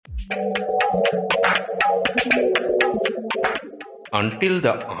Until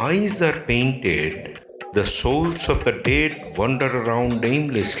the eyes are painted, the souls of the dead wander around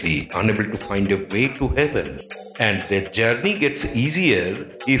aimlessly, unable to find a way to heaven. And their journey gets easier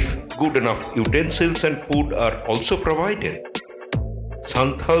if good enough utensils and food are also provided.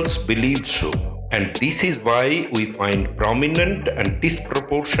 Santhals believe so, and this is why we find prominent and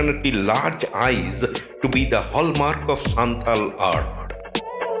disproportionately large eyes to be the hallmark of Santhal art.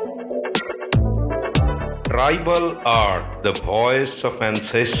 Tribal art, the voice of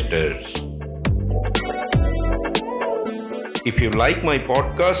ancestors. If you like my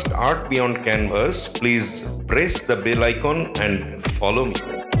podcast, Art Beyond Canvas, please press the bell icon and follow me.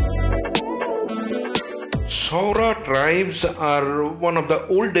 Saura tribes are one of the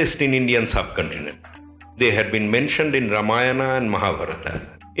oldest in Indian subcontinent. They had been mentioned in Ramayana and Mahabharata.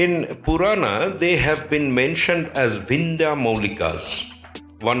 In Purana, they have been mentioned as Vindhya Maulikas,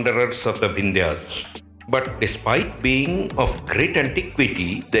 wanderers of the Vindhyas. But despite being of great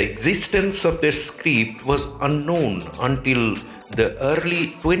antiquity, the existence of their script was unknown until the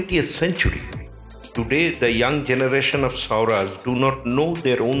early 20th century. Today, the young generation of Sauras do not know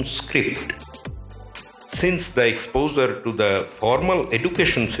their own script. Since the exposure to the formal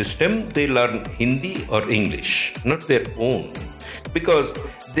education system, they learn Hindi or English, not their own, because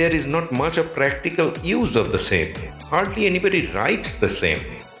there is not much of practical use of the same. Hardly anybody writes the same.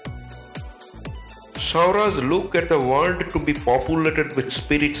 Sauras look at the world to be populated with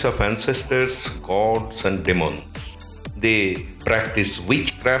spirits of ancestors, gods, and demons. They practice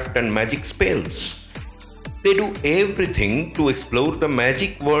witchcraft and magic spells. They do everything to explore the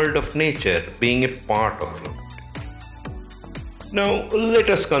magic world of nature, being a part of it. Now, let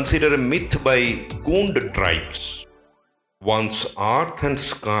us consider a myth by Gond tribes. Once earth and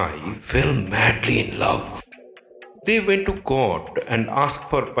sky fell madly in love. They went to God and asked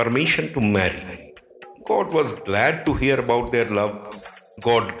for permission to marry. God was glad to hear about their love.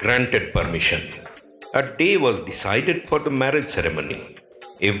 God granted permission. A day was decided for the marriage ceremony.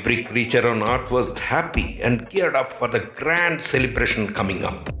 Every creature on earth was happy and geared up for the grand celebration coming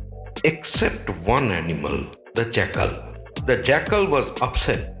up. Except one animal, the jackal. The jackal was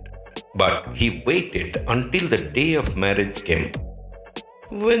upset, but he waited until the day of marriage came.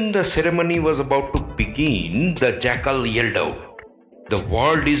 When the ceremony was about to begin, the jackal yelled out, "The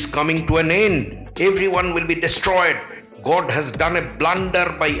world is coming to an end. Everyone will be destroyed. God has done a blunder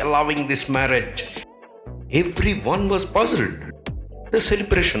by allowing this marriage." Everyone was puzzled. The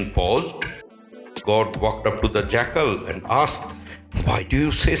celebration paused. God walked up to the jackal and asked, "Why do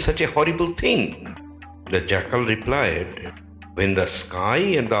you say such a horrible thing?" The jackal replied, "When the sky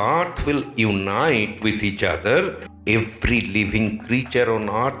and the earth will unite with each other, every living creature on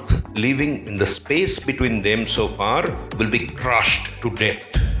earth living in the space between them so far will be crushed to death."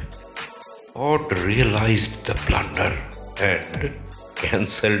 God realized the blunder and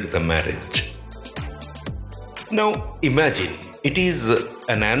cancelled the marriage. Now imagine, it is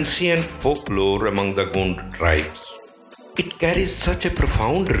an ancient folklore among the Gond tribes. It carries such a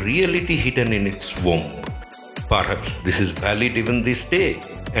profound reality hidden in its womb. Perhaps this is valid even this day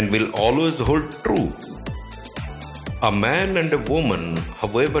and will always hold true. A man and a woman,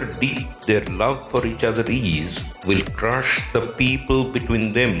 however deep their love for each other is, will crush the people between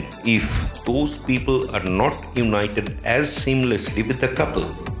them if those people are not united as seamlessly with the couple.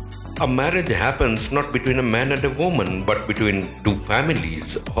 A marriage happens not between a man and a woman, but between two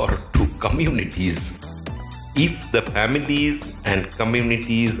families or two communities. If the families and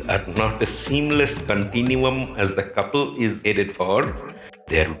communities are not a seamless continuum as the couple is headed for,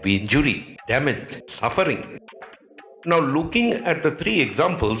 there will be injury, damage, suffering. Now, looking at the three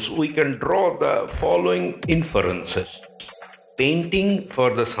examples, we can draw the following inferences. Painting for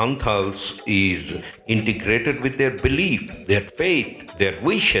the Santhals is integrated with their belief, their faith, their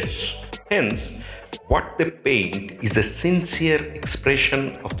wishes. Hence, what they paint is a sincere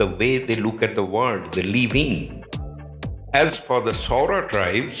expression of the way they look at the world they live in. As for the Saura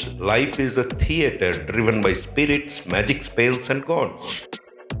tribes, life is a theater driven by spirits, magic spells, and gods.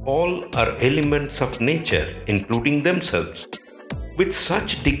 All are elements of nature, including themselves. With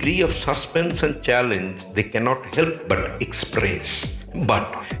such degree of suspense and challenge, they cannot help but express. But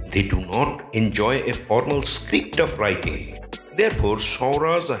they do not enjoy a formal script of writing. Therefore,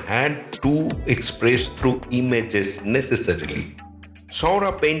 Sauras had to express through images necessarily.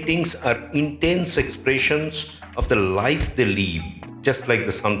 Saura paintings are intense expressions of the life they live, just like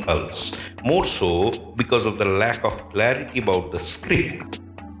the Santhals, more so because of the lack of clarity about the script.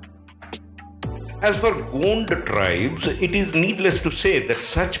 As for Gond tribes, it is needless to say that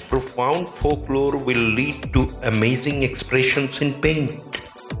such profound folklore will lead to amazing expressions in paint.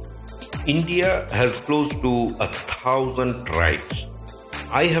 India has close to 1,000 tribes.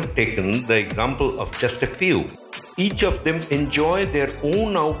 I have taken the example of just a few. Each of them enjoy their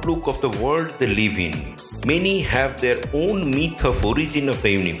own outlook of the world they live in. Many have their own myth of origin of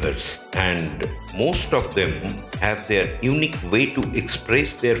the universe, and most of them have their unique way to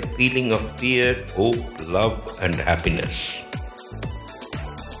express their feeling of fear, hope, love, and happiness.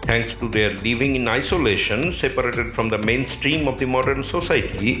 Thanks to their living in isolation, separated from the mainstream of the modern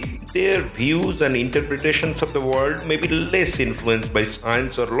society, their views and interpretations of the world may be less influenced by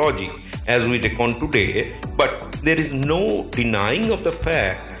science or logic as we reckon today, but there is no denying of the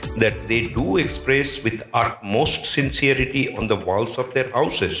fact that they do express with utmost sincerity on the walls of their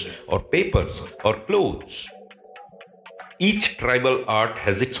houses or papers or clothes. Each tribal art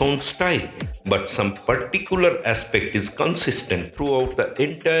has its own style, but some particular aspect is consistent throughout the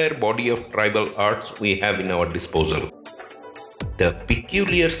entire body of tribal arts we have in our disposal. The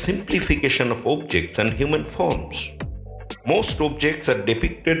peculiar simplification of objects and human forms. Most objects are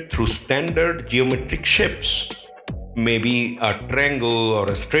depicted through standard geometric shapes, maybe a triangle or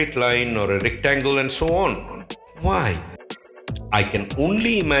a straight line or a rectangle and so on. Why? I can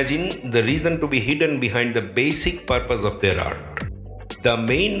only imagine the reason to be hidden behind the basic purpose of their art. The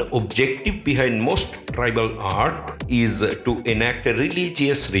main objective behind most tribal art is to enact a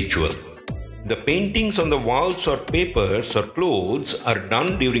religious ritual. The paintings on the walls or papers or clothes are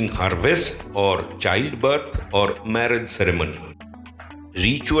done during harvest or childbirth or marriage ceremony.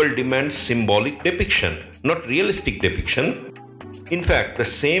 Ritual demands symbolic depiction, not realistic depiction. In fact, the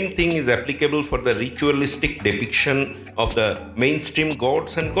same thing is applicable for the ritualistic depiction of the mainstream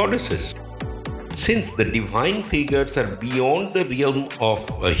gods and goddesses. Since the divine figures are beyond the realm of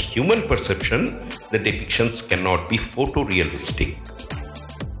a human perception, the depictions cannot be photorealistic.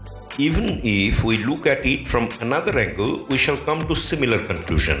 Even if we look at it from another angle, we shall come to similar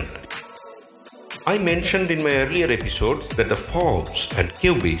conclusion. I mentioned in my earlier episodes that the Fauves and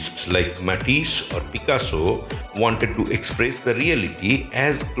Cubists like Matisse or Picasso wanted to express the reality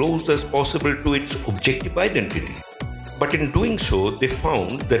as close as possible to its objective identity. But in doing so, they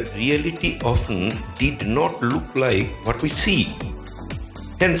found that reality often did not look like what we see.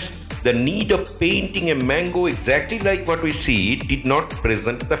 Hence, the need of painting a mango exactly like what we see did not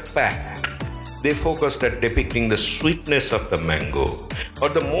present the fact. They focused at depicting the sweetness of the mango or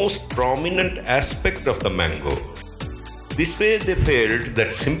the most prominent aspect of the mango. This way, they felt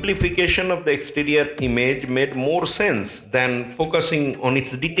that simplification of the exterior image made more sense than focusing on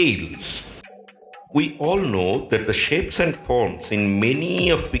its details. We all know that the shapes and forms in many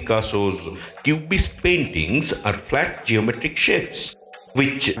of Picasso's Cubist paintings are flat geometric shapes,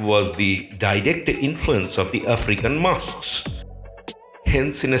 which was the direct influence of the African masks.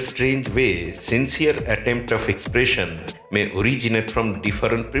 Hence, in a strange way, sincere attempt of expression may originate from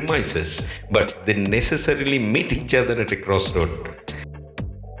different premises, but they necessarily meet each other at a crossroad.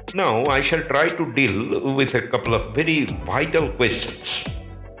 Now, I shall try to deal with a couple of very vital questions.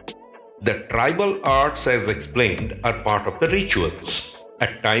 The tribal arts, as explained, are part of the rituals.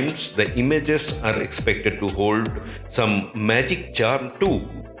 At times, the images are expected to hold some magic charm too.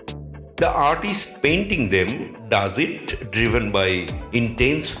 The artist painting them does it driven by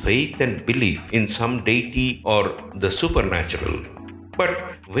intense faith and belief in some deity or the supernatural.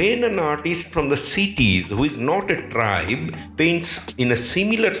 But when an artist from the cities who is not a tribe paints in a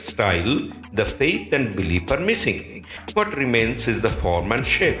similar style, the faith and belief are missing. What remains is the form and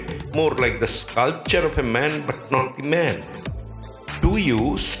shape, more like the sculpture of a man but not the man. Do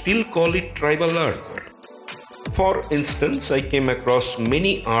you still call it tribal art? For instance, I came across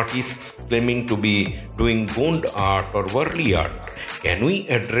many artists claiming to be doing Gond art or Varli art. Can we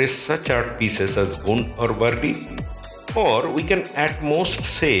address such art pieces as Gond or Varli? Or we can at most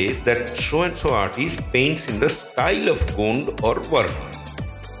say that so-and-so artist paints in the style of Gond or Varli.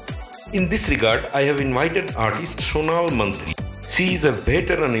 In this regard, I have invited artist Sonal Mantri. She is a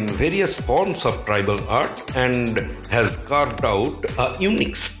veteran in various forms of tribal art and has carved out a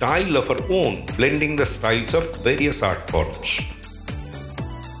unique style of her own, blending the styles of various art forms.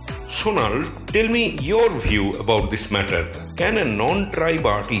 Sonal, tell me your view about this matter. Can a non-tribe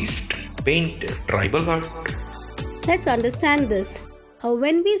artist paint tribal art? Let's understand this.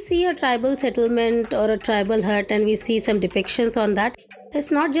 When we see a tribal settlement or a tribal hut and we see some depictions on that, it's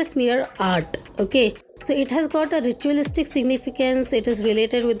not just mere art, okay? So it has got a ritualistic significance, it is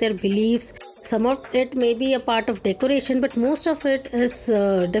related with their beliefs. Some of it may be a part of decoration, but most of it is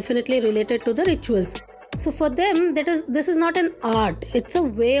definitely related to the rituals. So for them, this is not an art, it's a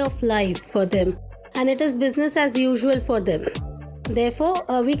way of life for them. And it is business as usual for them. Therefore,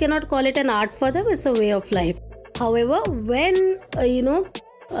 we cannot call it an art for them, it's a way of life. However, when,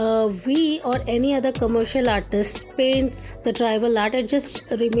 we or any other commercial artist paints the tribal art, it just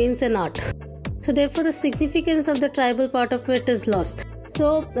remains an art. So therefore the significance of the tribal part of it is lost.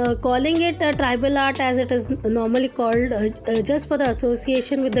 So calling it a tribal art as it is normally called, just for the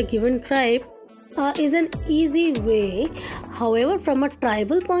association with the given tribe, is an easy way. However, from a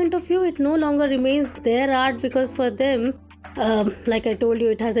tribal point of view, it no longer remains their art, because for them, like I told you,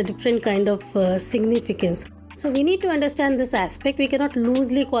 it has a different kind of significance. So we need to understand this aspect. We cannot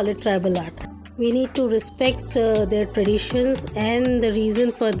loosely call it tribal art. We need to respect their traditions and the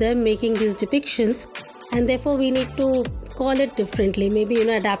reason for them making these depictions, and therefore we need to call it differently. Maybe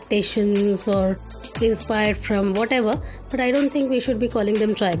adaptations or inspired from whatever, but I don't think we should be calling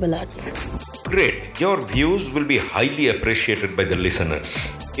them tribal arts. Great. Your views will be highly appreciated by the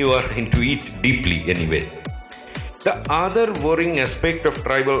listeners. You are into it deeply anyway. The other worrying aspect of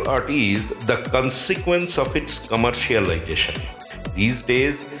tribal art is the consequence of its commercialization. These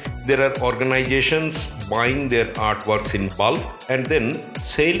days, there are organizations buying their artworks in bulk and then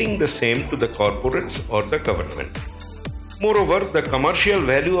selling the same to the corporates or the government. Moreover, the commercial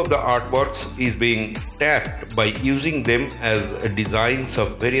value of the artworks is being tapped by using them as designs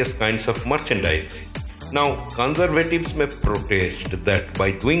of various kinds of merchandise. Now, conservatives may protest that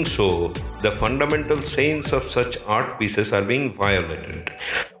by doing so, the fundamental sense of such art pieces are being violated.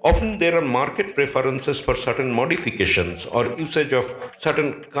 Often there are market preferences for certain modifications or usage of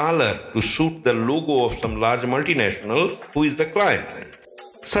certain color to suit the logo of some large multinational who is the client.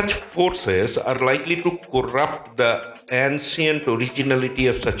 Such forces are likely to corrupt the ancient originality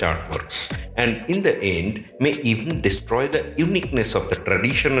of such artworks, and in the end may even destroy the uniqueness of the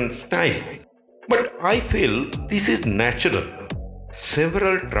tradition and style. But I feel this is natural.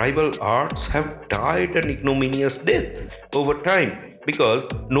 Several tribal arts have died an ignominious death over time because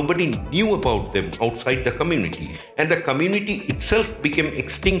nobody knew about them outside the community, and the community itself became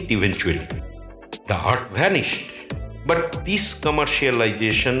extinct eventually. The art vanished. But this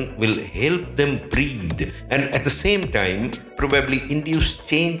commercialization will help them breathe and at the same time probably induce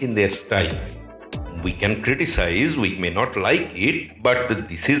change in their style. We can criticize, we may not like it, but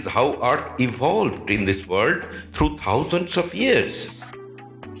this is how art evolved in this world through thousands of years.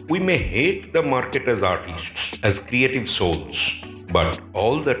 We may hate the market as artists, as creative souls, but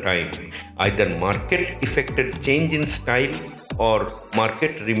all the time, either market effected change in style or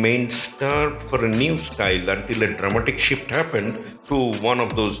market remained starved for a new style until a dramatic shift happened through one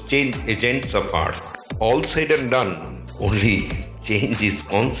of those change agents of art. All said and done, only change is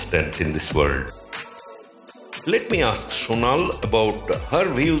constant in this world. Let me ask Sonal about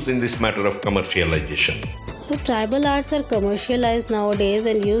her views in this matter of commercialization. So tribal arts are commercialized nowadays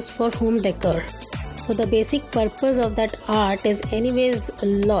and used for home decor. So the basic purpose of that art is anyways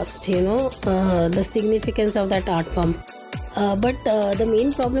lost, the significance of that art form. But the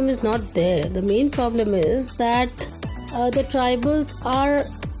main problem is not there. The main problem is that the tribals are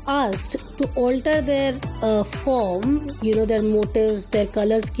asked to alter their form, their motives, their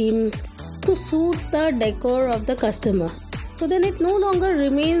color schemes to suit the decor of the customer. So then it no longer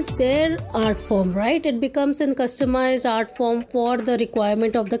remains their art form, right? It becomes a customized art form for the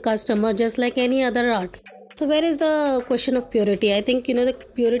requirement of the customer, just like any other art. So where is the question of purity? I think, the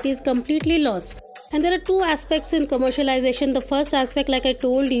purity is completely lost. And there are two aspects in commercialization. The first aspect, like I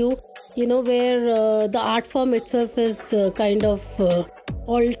told you, where the art form itself is kind of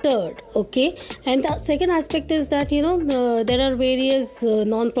altered, okay? And the second aspect is that, there are various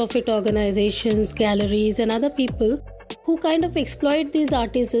non-profit organizations, galleries and other people who kind of exploit these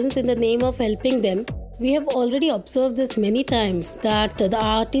artisans in the name of helping them. We have already observed this many times that the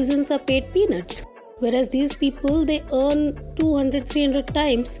artisans are paid peanuts, whereas these people, they earn 200, 300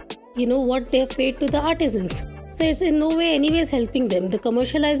 times what they have paid to the artisans. So it's in no way anyways helping them. The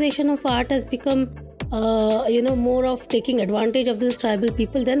commercialization of art has become more of taking advantage of these tribal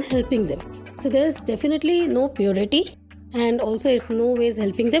people than helping them. So there's definitely no purity, and also it's no ways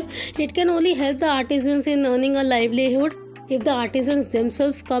helping them. It can only help the artisans in earning a livelihood if the artisans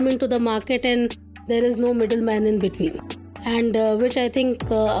themselves come into the market and there is no middleman in between, and which I think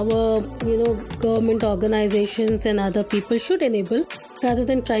our government organizations and other people should enable rather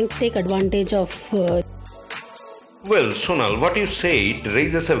than trying to take advantage of. Well, Sonal, what you said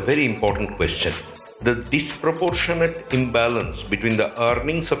raises a very important question. The disproportionate imbalance between the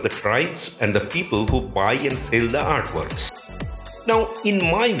earnings of the tribes and the people who buy and sell the artworks. Now, in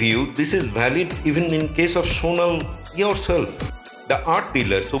my view, this is valid even in case of Sonal yourself. The art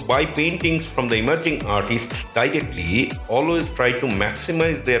dealers who buy paintings from the emerging artists directly always try to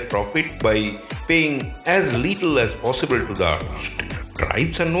maximize their profit by paying as little as possible to the artist.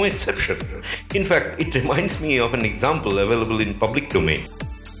 Tribes are no exception. In fact, it reminds me of an example available in public domain.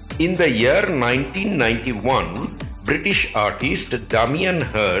 In the year 1991, British artist Damien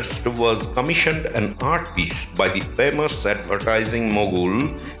Hirst was commissioned an art piece by the famous advertising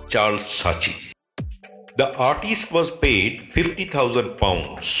mogul Charles Saatchi. The artist was paid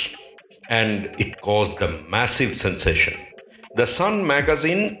 £50,000 and it caused a massive sensation. The Sun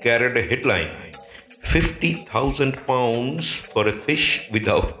magazine carried a headline, £50,000 for a fish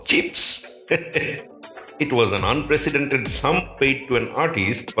without chips. It was an unprecedented sum paid to an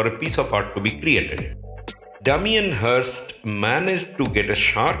artist for a piece of art to be created. Damien Hirst managed to get a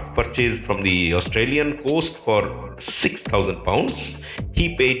shark purchased from the Australian coast for £6,000.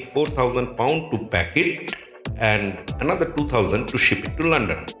 He paid £4,000 to pack it and another £2,000 to ship it to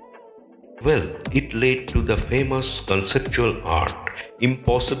London. Well, it led to the famous conceptual art,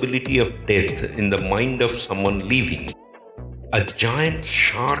 Impossibility of Death in the Mind of Someone Living. A giant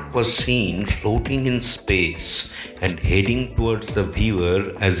shark was seen floating in space and heading towards the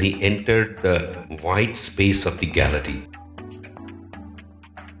viewer as he entered the white space of the gallery.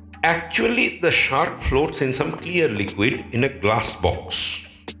 Actually, the shark floats in some clear liquid in a glass box.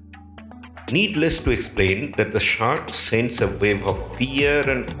 Needless to explain that the shark sends a wave of fear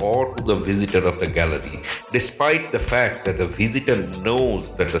and awe to the visitor of the gallery, despite the fact that the visitor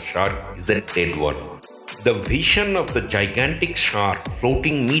knows that the shark is a dead one. The vision of the gigantic shark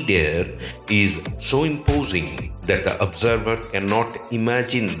floating midair is so imposing that the observer cannot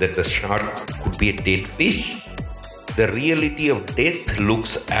imagine that the shark could be a dead fish. The reality of death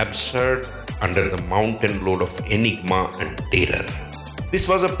looks absurd under the mountain load of enigma and terror. This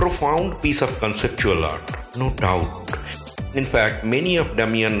was a profound piece of conceptual art, no doubt. In fact, many of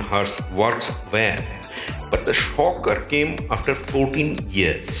Damien Hirst's works were. But the shocker came after 14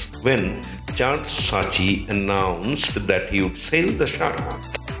 years when Charles Saatchi announced that he would sell the shark.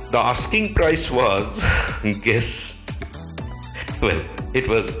 The asking price was, guess, well, it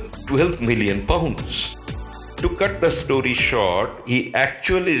was £12 million. To cut the story short, he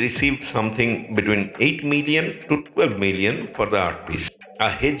actually received something between 8 million to 12 million for the art piece. A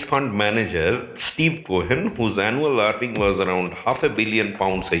hedge fund manager, Steve Cohen, whose annual earning was around £500 million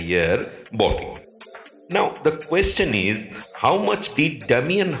a year, bought it. Now, the question is, how much did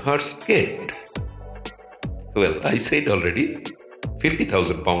Damien Hirst get? Well, I said already,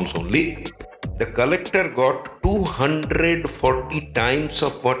 £50,000 only. The collector got 240 times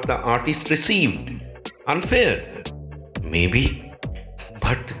of what the artist received. Unfair? Maybe.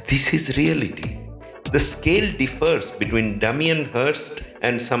 But this is reality. The scale differs between Damien Hirst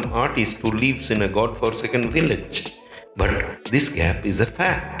and some artist who lives in a godforsaken village. But this gap is a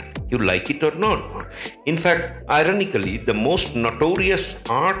fact. You like it or not. In fact, ironically, the most notorious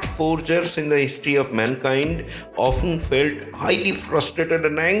art forgers in the history of mankind often felt highly frustrated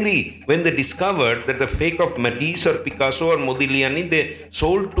and angry when they discovered that the fake of Matisse or Picasso or Modigliani they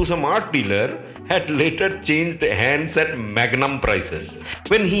sold to some art dealer had later changed hands at magnum prices.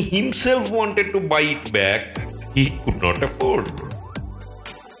 When he himself wanted to buy it back, he could not afford.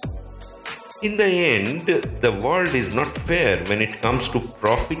 In the end, the world is not fair when it comes to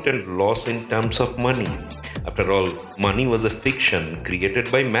profit and loss in terms of money. After all, money was a fiction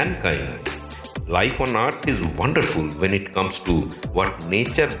created by mankind. Life on earth is wonderful when it comes to what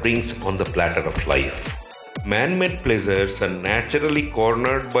nature brings on the platter of life. Man-made pleasures are naturally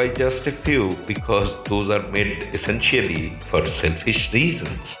cornered by just a few because those are made essentially for selfish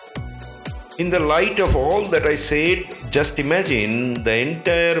reasons. In the light of all that I said, just imagine the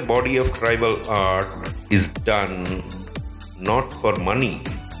entire body of tribal art is done not for money,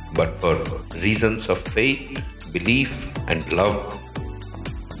 but for reasons of faith, belief, and love.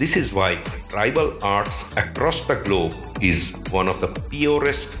 This is why tribal arts across the globe is one of the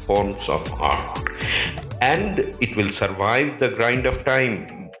purest forms of art. And it will survive the grind of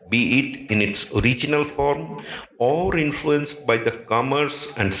time, be it in its original form or influenced by the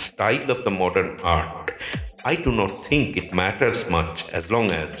commerce and style of the modern art. I do not think it matters much as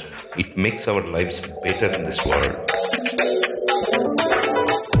long as it makes our lives better in this world.